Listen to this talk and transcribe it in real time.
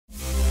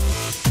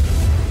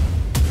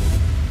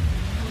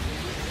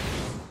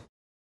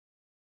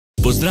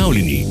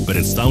Pozdravljeni,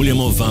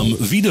 predstavljamo vam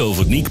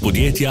videovodnik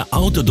podjetja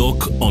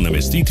AUTODOC o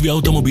namestitvi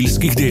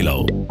avtomobilskih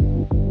delov.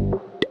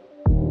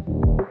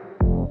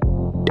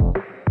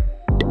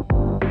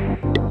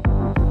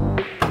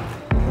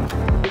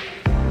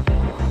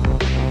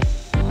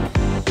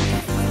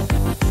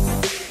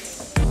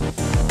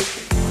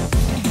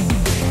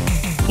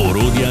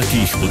 Orodja, ki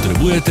jih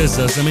potrebujete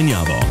za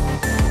zamenjavo.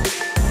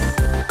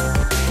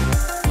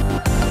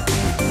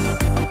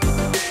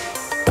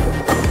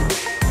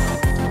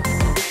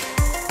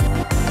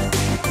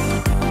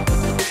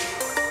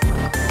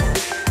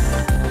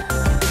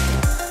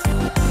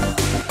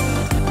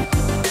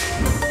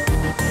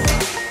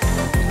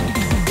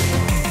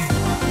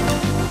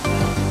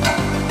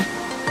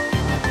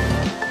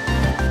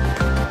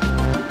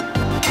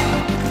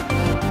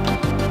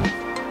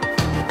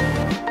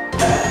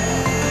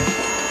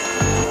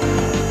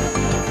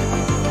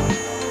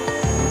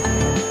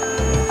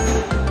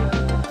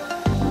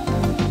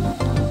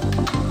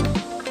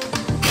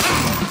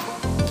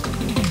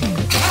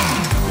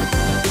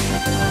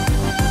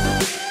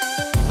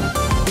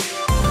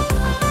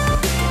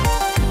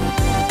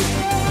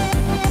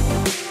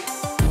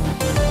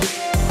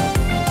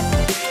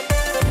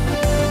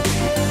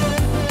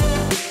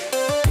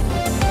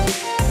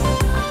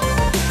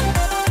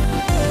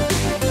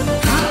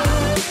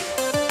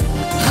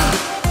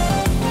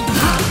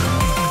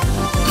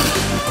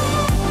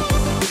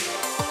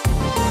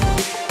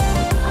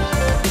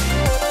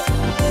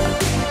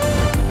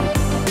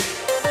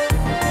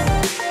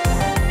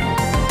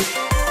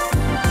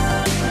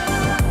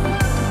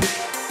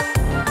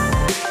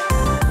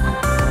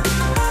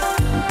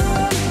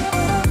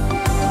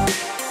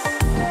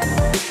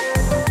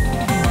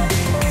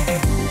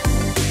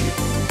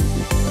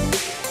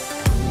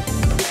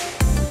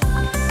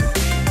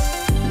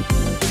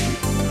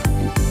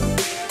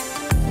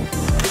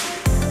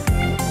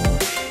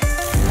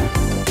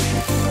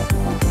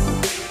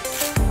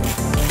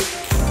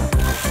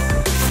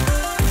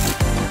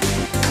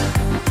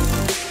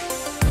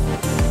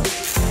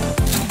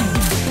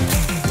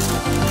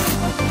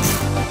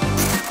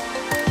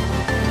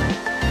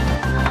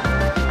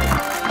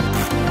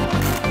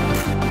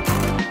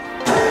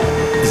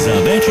 Za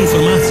več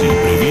informacij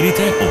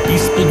preverite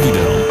opis pod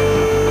videom.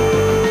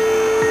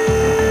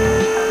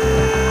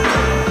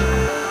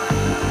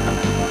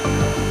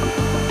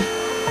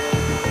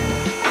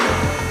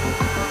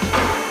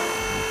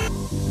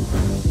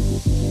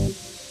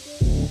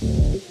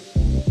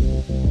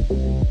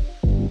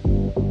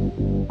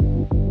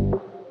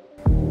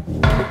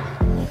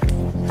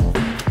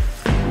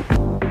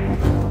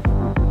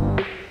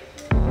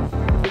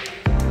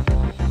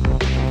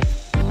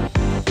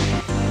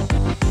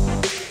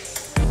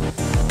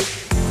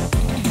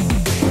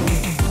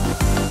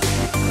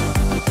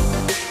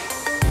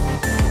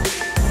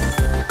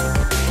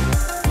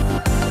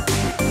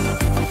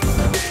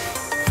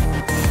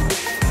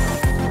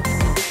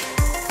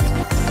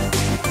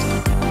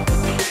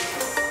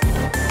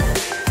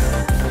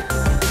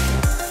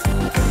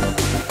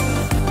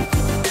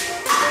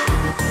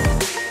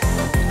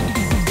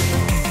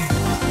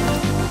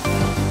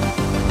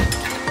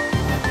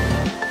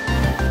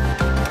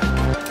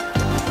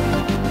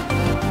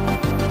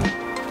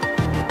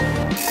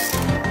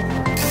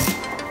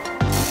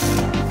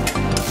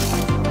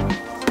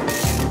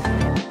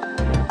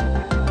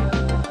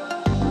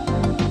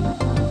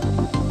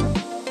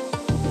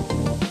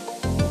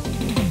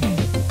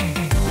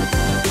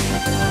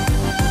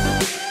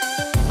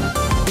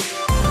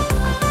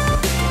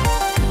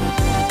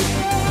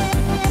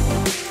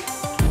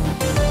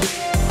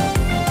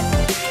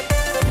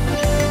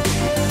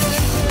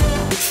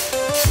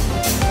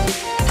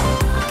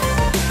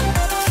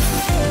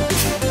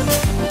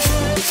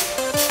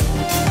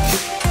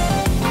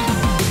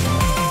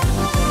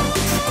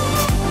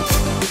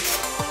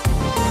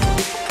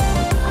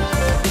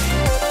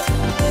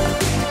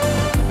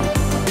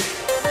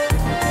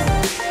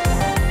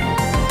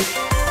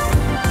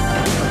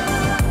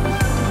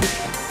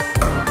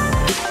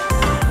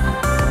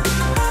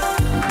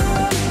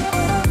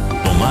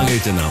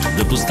 Pomagajte nam,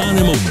 da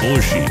postanemo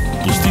boljši.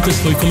 Pustite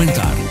svoj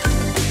komentar.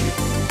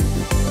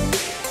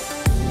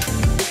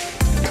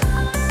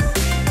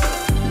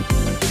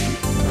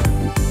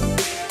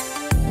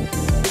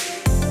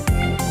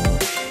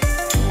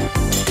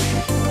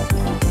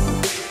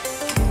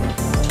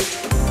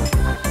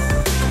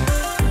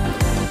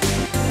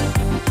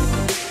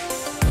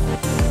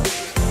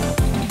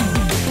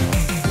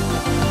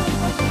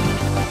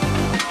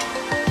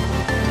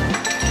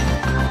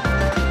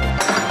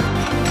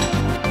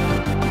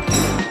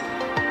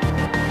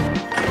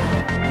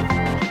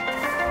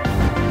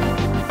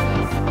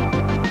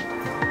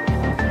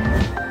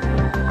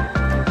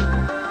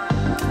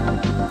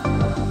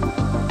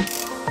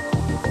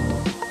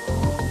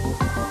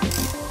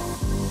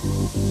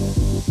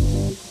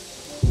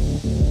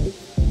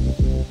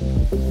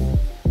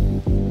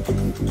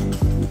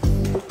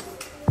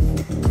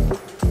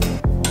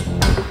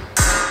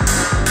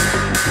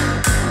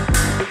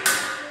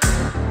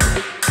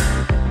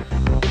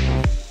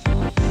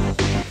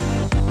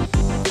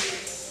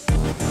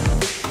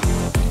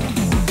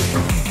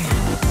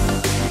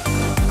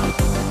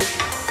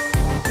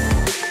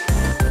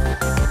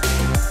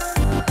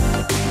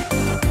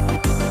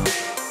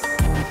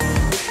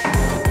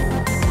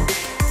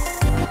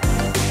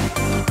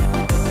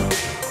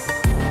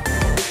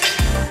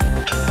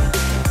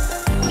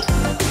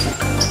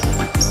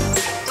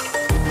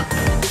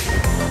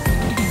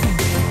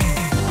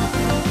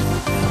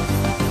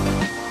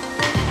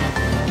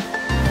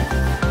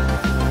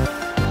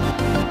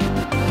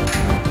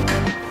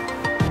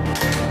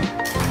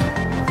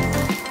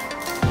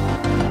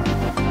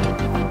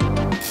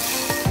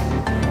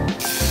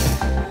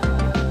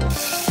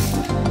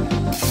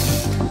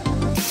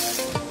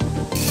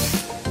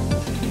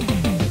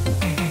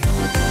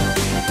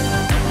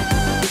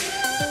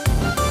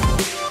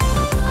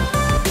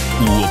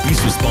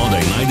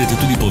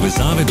 najdete tudi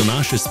povezave do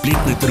naše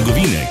spletne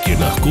trgovine, kjer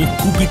lahko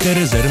kupite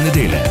rezervne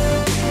dele.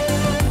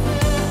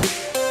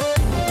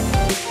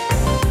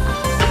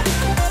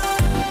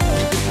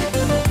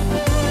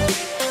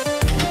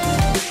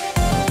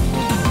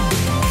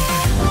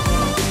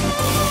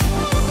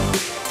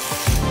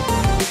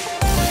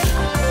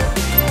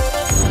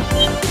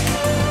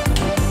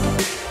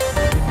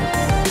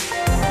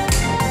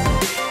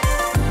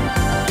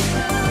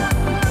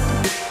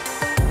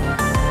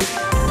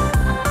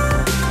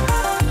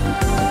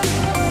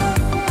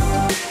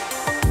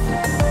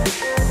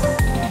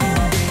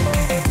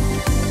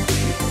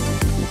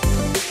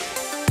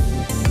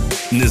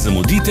 Ne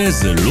zamudite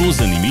zelo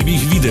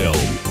zanimivih videov.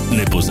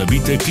 Ne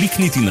pozabite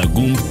klikniti na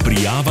gumb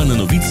Prijava na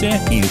novice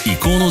in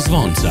ikono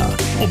zvonca.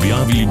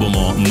 Objavili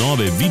bomo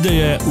nove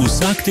videe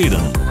vsak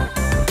teden.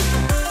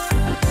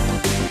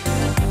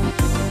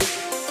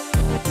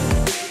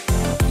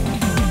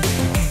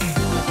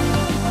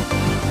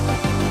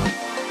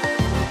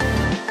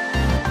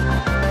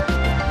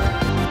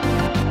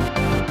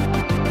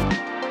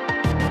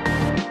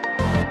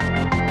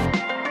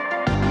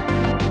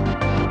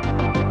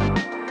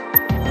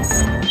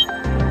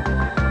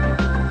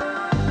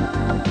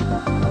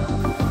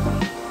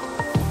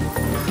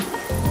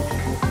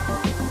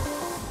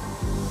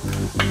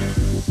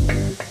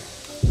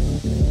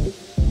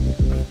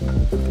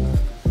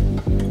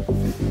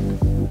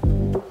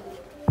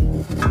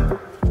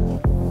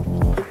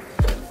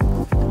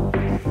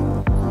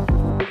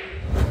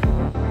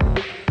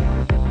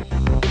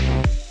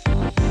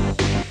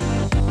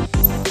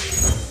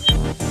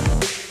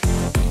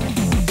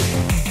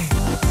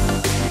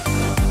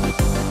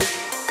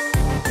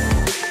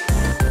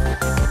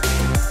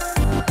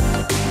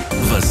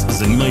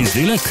 Zanima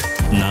izdelek?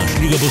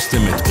 Našli ga boste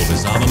med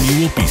povezavami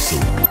v opisu.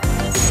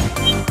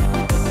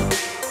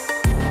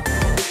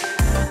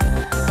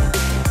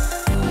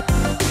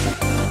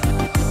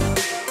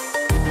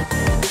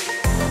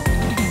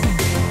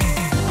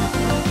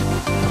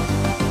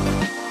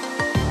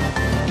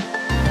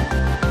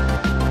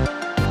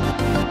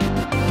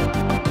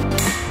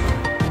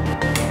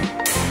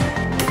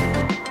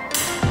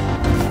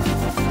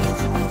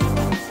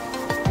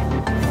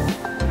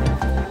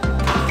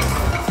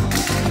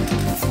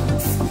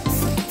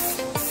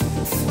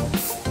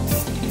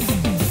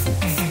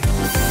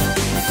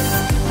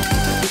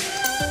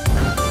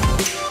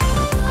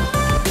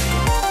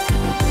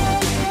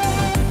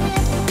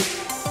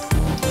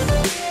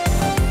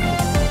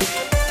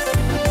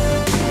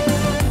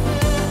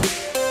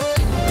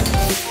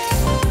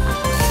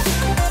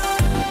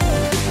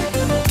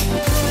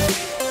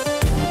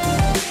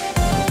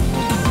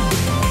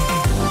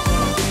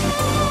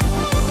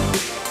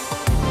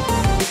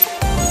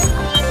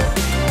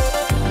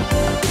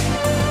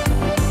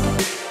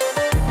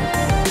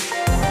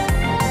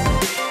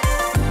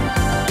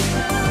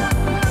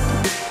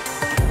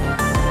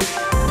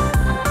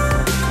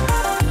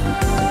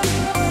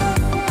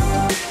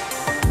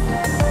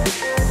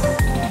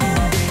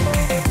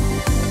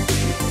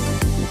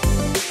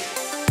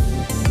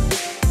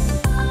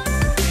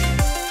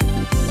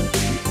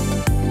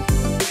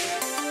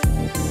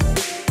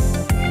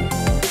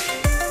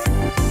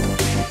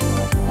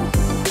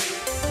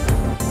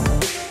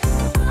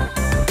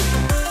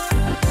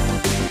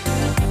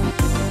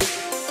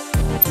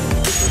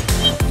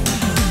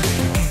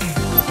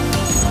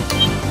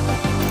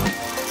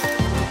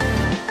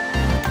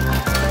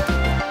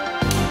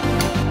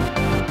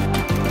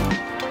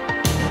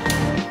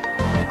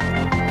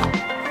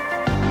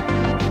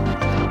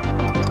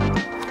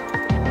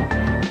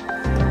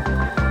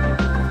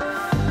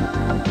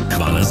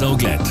 Za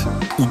ogled.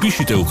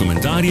 Vpišite v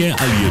komentarje,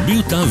 ali je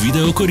bil ta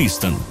video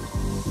koristen.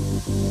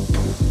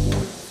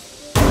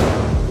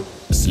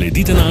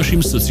 Sledite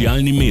našim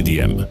socialnim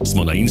medijem.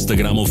 Smo na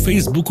Instagramu,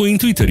 Facebooku in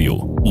Twitterju.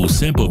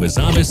 Vse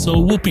povezave so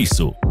v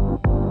opisu.